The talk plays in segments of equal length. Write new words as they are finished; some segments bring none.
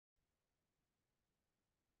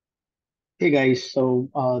Hey guys,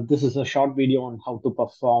 this is a short video on how to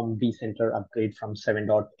perform vCenter upgrade from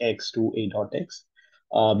 7.x to 8.x.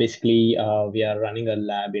 We are running a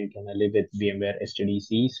lab internally with VMware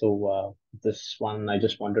STDC. This one I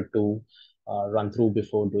just wanted to run through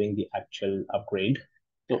before doing the actual upgrade.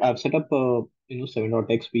 So I've set up a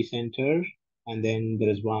 7.x vCenter, and then there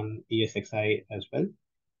is one ESXi as well.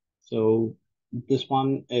 So this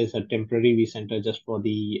one is a temporary vCenter just for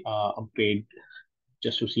the upgrade,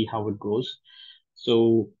 just to see how it goes.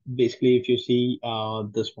 So basically, if you see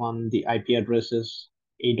this one, the IP address is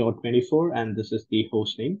 8.24, and this is the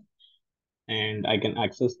host name. And I can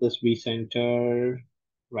access this vCenter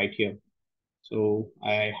right here. So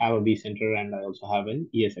I have a vCenter and I also have an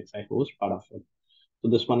ESXi host part of it. So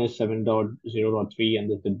this one is 7.0.3 and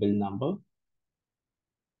this is the build number.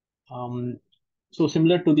 Um, so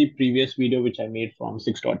similar to the previous video, which I made from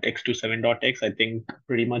 6.x to 7.x, I think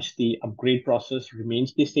pretty much the upgrade process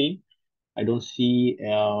remains the same. I don't see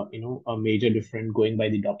a major difference going by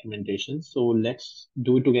the documentation. So let's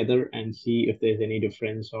do it together and see if there's any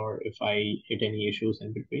difference or if I hit any issues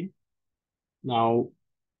in between. Now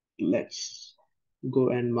let's go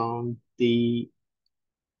and mount the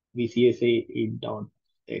VCSA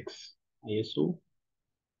 8.x ISO,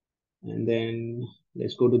 and then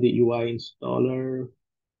let's go to the UI installer.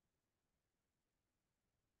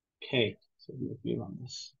 Okay, so let me run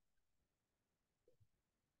this.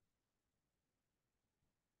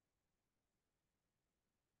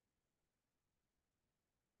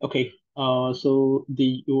 Okay, so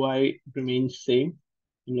the UI remains same,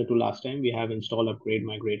 similar to last time. We have install, upgrade,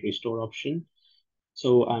 migrate, restore option.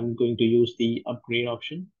 So I'm going to use the upgrade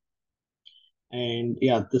option. And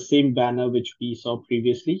yeah, the same banner which we saw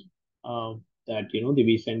previously, that the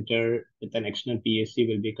vCenter with an external PAC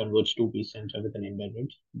will be converged to vCenter with an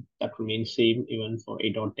embedded. That remains same even for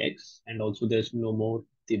 8.x. And also there's no more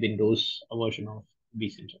the Windows version of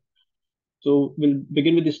vCenter. So we'll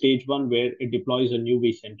begin with the stage one where it deploys a new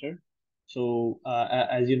vCenter. So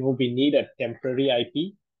as you know, we need a temporary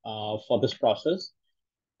IP for this process,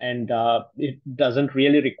 and it doesn't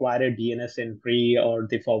really require a DNS entry or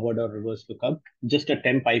the forward or reverse lookup. Just a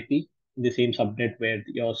temp IP in the same subnet where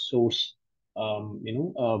your source,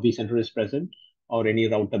 vCenter is present, or any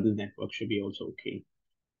routable network should be also okay.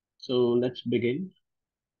 So let's begin.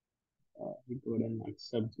 We go ahead and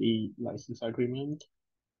accept the license agreement,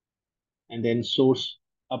 and then source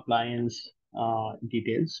appliance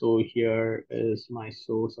details. So here is my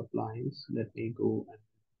source appliance. Let me go and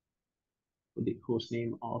put the host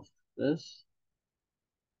name of this,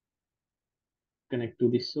 connect to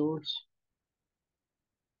the source.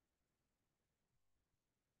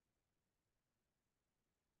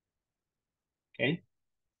 Okay,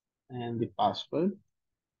 and the password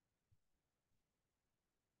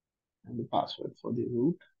for the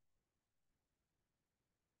root,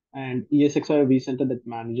 and ESXi vCenter that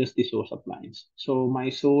manages the source appliance. So my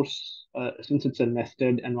source, since it's a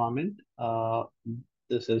nested environment,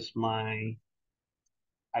 this is my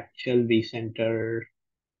actual vCenter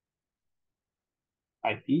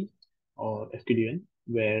IP or FQDN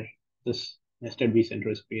where this nested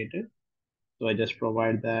vCenter is created. So I just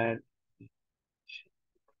provide that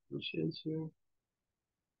credentials here.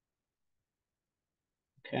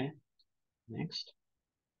 Okay, next.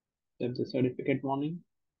 Set the certificate warning.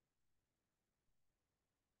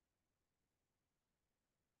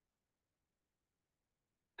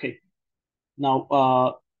 Okay,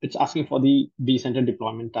 now it's asking for the vCenter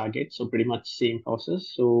deployment target. So pretty much same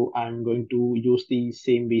process. So I'm going to use the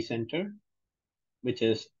same vCenter, which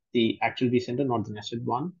is the actual vCenter, not the nested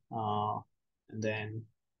one. And then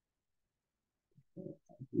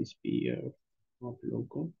please be your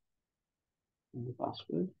logo and the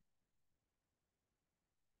password.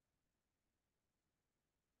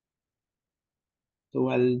 So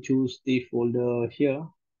I'll choose the folder here.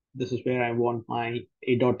 This is where I want my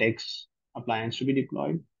a.x appliance to be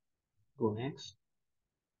deployed. Go next.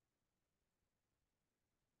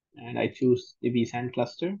 And I choose the vSAN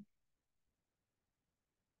cluster.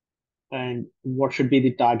 And what should be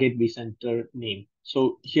the target vCenter name?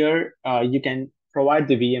 So here you can provide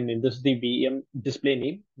the VM name. This is the VM display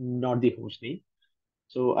name, not the host name.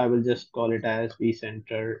 So I will just call it as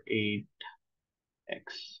vCenter 8x.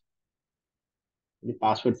 The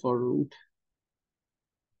password for root.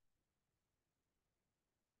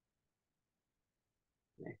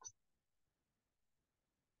 Next.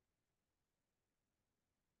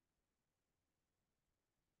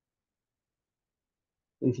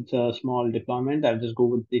 Since it's a small deployment, I'll just go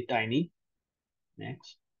with the tiny.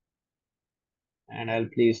 Next. And I'll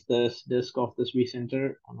place this disk of this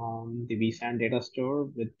vCenter on the vSAN data store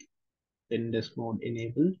with thin disk mode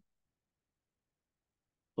enabled.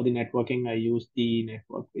 For the networking, I use the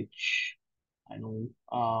network which I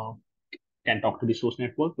know can talk to the source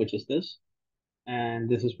network, which is this. And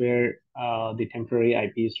this is where the temporary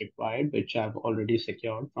IP is required, which I've already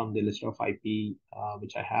secured from the list of IP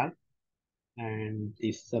which I have. And the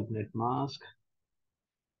subnet mask.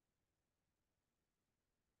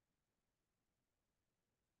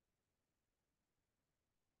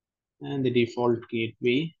 And the default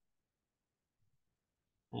gateway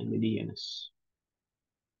and the DNS.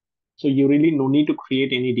 So you really no need to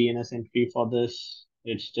create any DNS entry for this.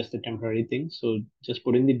 It's just a temporary thing. So just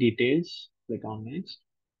put in the details, click on next.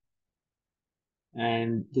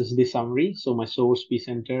 And this is the summary. So my source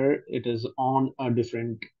vCenter, it is on a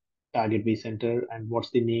different target vCenter, and what's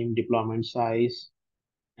the name, deployment size,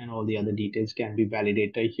 and all the other details can be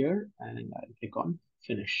validated here. And I'll click on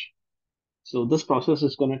finish. So this process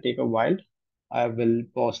is going to take a while. I will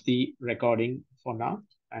pause the recording for now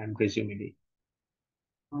and resume it.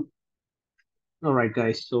 All right,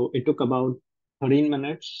 guys. So it took about 13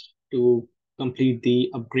 minutes to complete the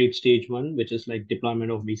upgrade stage one, which is like deployment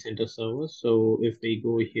of vCenter servers. So if we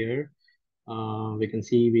go here, we can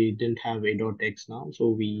see we didn't have a.x now, so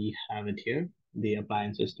we have it here. The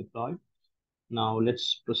appliance is deployed. Now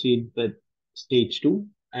let's proceed with stage two.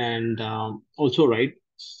 And also, right,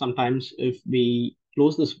 sometimes if we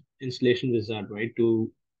close this installation wizard, right,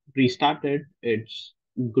 to restart it, it's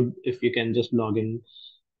good if you can just log in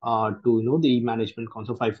to the management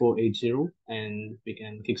console 5480, and we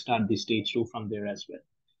can kickstart the stage two from there as well.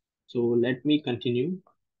 So let me continue.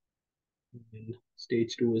 And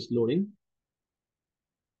stage two is loading,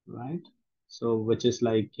 right? So which is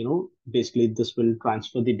like, basically this will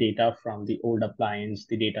transfer the data from the old appliance,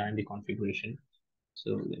 the data and the configuration.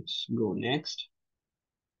 So let's go next.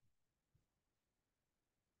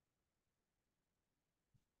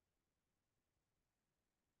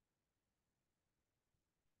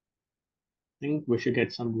 I think we should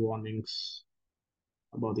get some warnings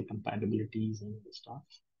about the compatibilities and the stuff.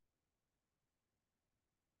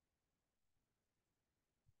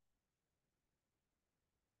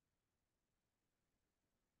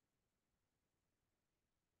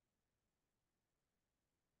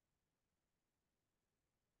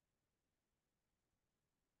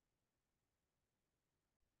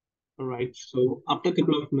 All right. So after a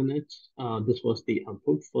couple of minutes, this was the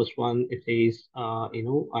output. First one, it says,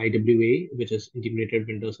 IWA, which is integrated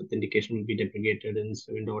Windows authentication, will be deprecated in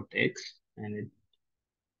 7.x, and it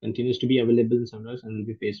continues to be available in some and will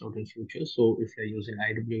be phased out in future. So if you're using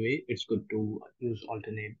IWA, it's good to use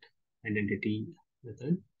alternate identity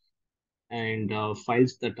method. And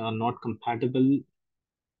files that are not compatible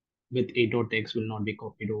with a.x will not be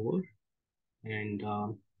copied over. And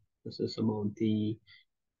this is about the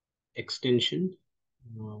extension,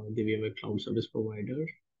 the VMware Cloud Service Provider,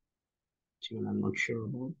 which even I'm not sure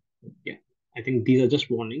about. But yeah, I think these are just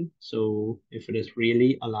warning. So if it is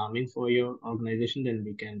really alarming for your organization, then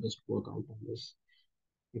we can just work out on this.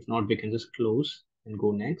 If not, we can just close and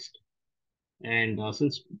go next. And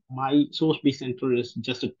since my source vCenter is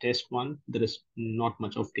just a test one, there is not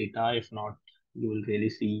much of data. If not, you will really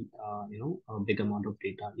see, a big amount of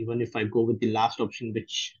data. Even if I go with the last option,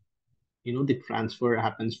 which, the transfer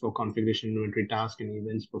happens for configuration, inventory task, and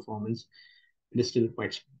events performance, it is still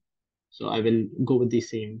quite small. So I will go with the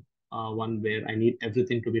same one where I need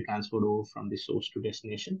everything to be transferred over from the source to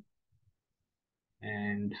destination.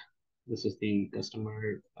 And this is the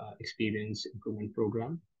customer experience improvement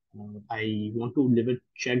program. I want to leave it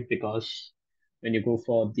checked because when you go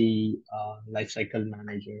for the lifecycle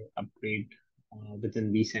manager upgrade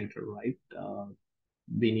within vCenter, right,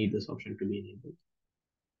 we need this option to be enabled.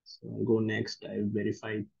 So I'll go next. I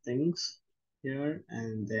verify things here,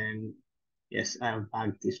 and then yes, I have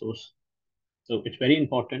backed the source. So it's very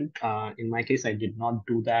important. In my case, I did not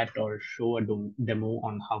do that or show a demo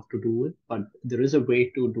on how to do it, but there is a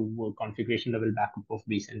way to do a configuration level backup of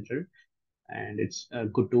vCenter, and it's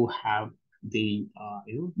good to have the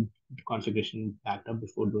configuration backed up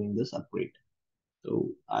before doing this upgrade. So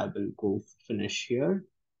I will go finish here,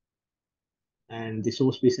 and the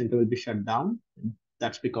source vCenter will be shut down.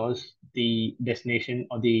 That's because the destination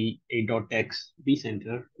or the a.x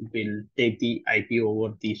vCenter will take the IP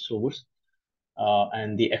over the source,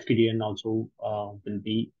 and the FTDN also will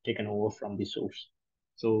be taken over from the source.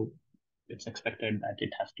 So it's expected that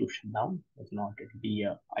it has to shut down. If not, it will be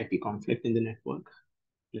a IP conflict in the network.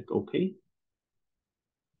 Click OK.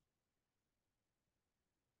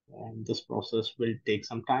 And this process will take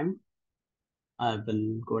some time. I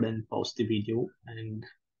will go ahead and pause the video and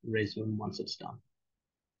resume once it's done.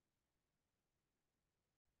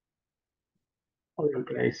 Alright,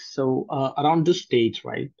 guys. So around this stage,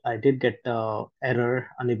 right, I did get the error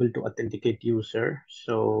unable to authenticate user.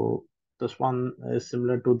 So this one is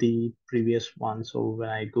similar to the previous one. So when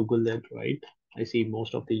I Google it, right, I see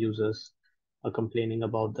most of the users are complaining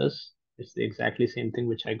about this. It's the exactly same thing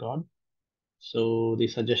which I got. So the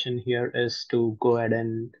suggestion here is to go ahead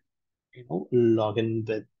and log in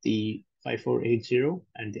with the 5480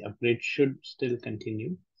 and the upgrade should still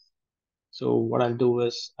continue. So what I'll do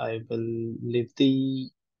is I will leave the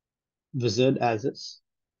wizard as is,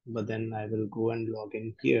 but then I will go and log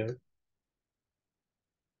in here.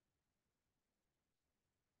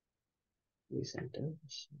 vCenter.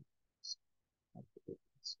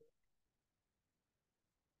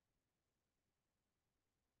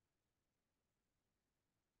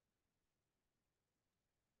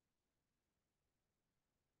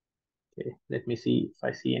 Okay, let me see if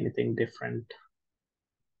I see anything different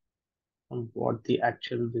from what the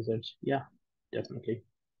actual wizards. Yeah, definitely.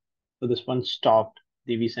 So this one stopped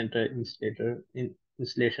the vCenter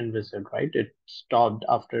installation wizard, right? It stopped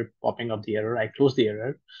after popping up the error. I closed the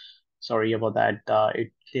error. Sorry about that.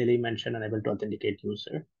 It clearly mentioned unable to authenticate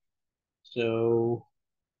user. So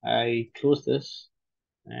I close this,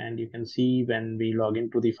 and you can see when we log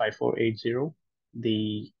into the 5480,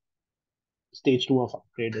 the stage 2 of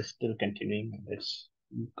upgrade is still continuing and it's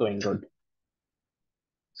going good.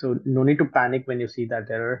 So no need to panic when you see that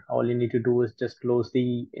error. All you need to do is just close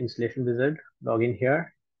the installation wizard, log in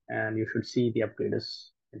here, and you should see the upgrade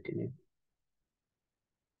is continuing.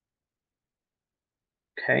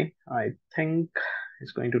 Okay, I think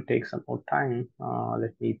it's going to take some more time.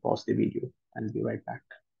 Let me pause the video and be right back.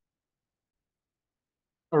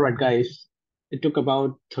 All right, guys. It took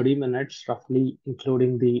about 30 minutes roughly,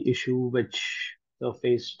 including the issue which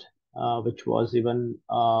surfaced, which was even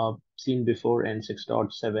seen before in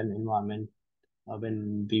 6.7 environment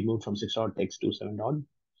when we moved from 6.x to 7.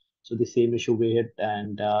 So the same issue we hit,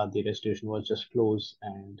 and the restoration was just close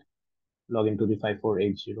and log into the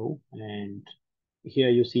 5480. And here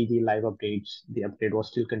you see the live updates. The upgrade was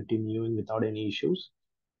still continuing without any issues,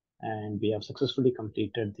 and we have successfully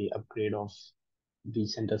completed the upgrade of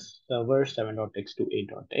vCenter server 7.x to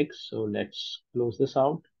 8.x. So let's close this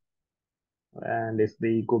out. And if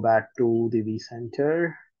we go back to the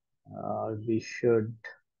vCenter, we should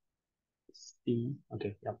see,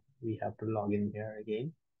 okay, yep, we have to log in here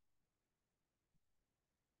again.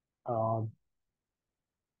 Uh,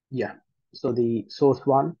 yeah, so the source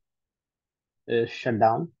one is shut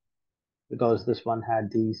down because this one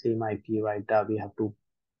had the same IP, right? We have to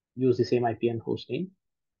use the same IP and host name.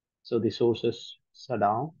 So the source is shut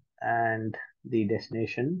down and the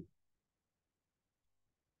destination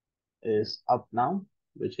is up now,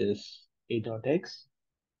 which is 8.x.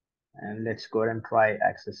 And let's go ahead and try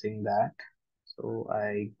accessing that. So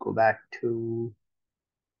I go back to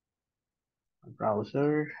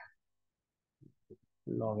browser,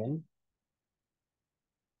 login.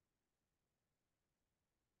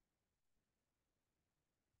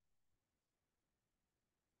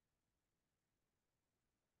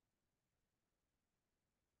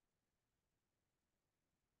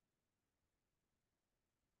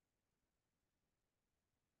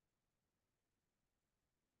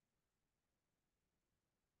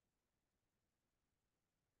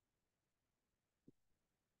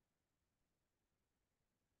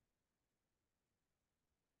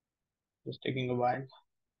 Just taking a while.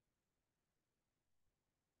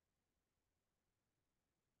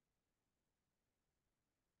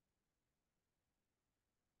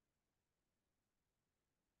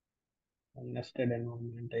 A nested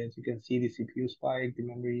environment. As you can see, the CPU spike, the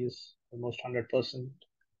memory is almost 100%.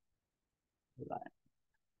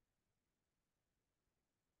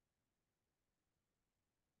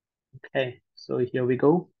 Okay, so here we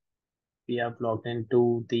go. We have logged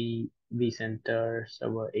into the vCenter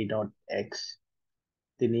server 8.x.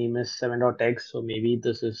 The name is 7.x, so maybe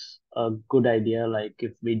this is a good idea. Like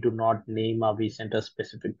if we do not name our vCenter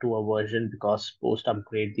specific to a version because post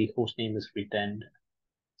upgrade the host name is returned.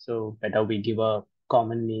 So better we give a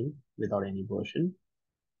common name without any version.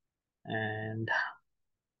 And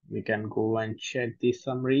we can go and check the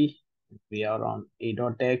summary. We are on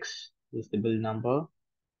 8.x. This is the build number.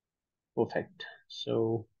 Perfect.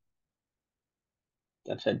 So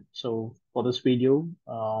that's it. So for this video,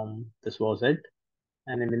 this was it.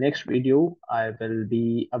 And in the next video, I will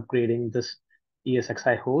be upgrading this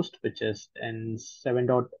ESXi host, which is in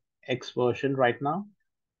 7.x version right now,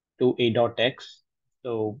 to 8.x.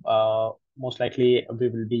 So most likely we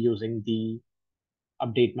will be using the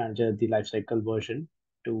update manager, the lifecycle version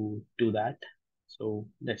to do that. So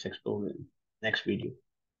let's explore in next video.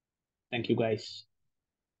 Thank you guys.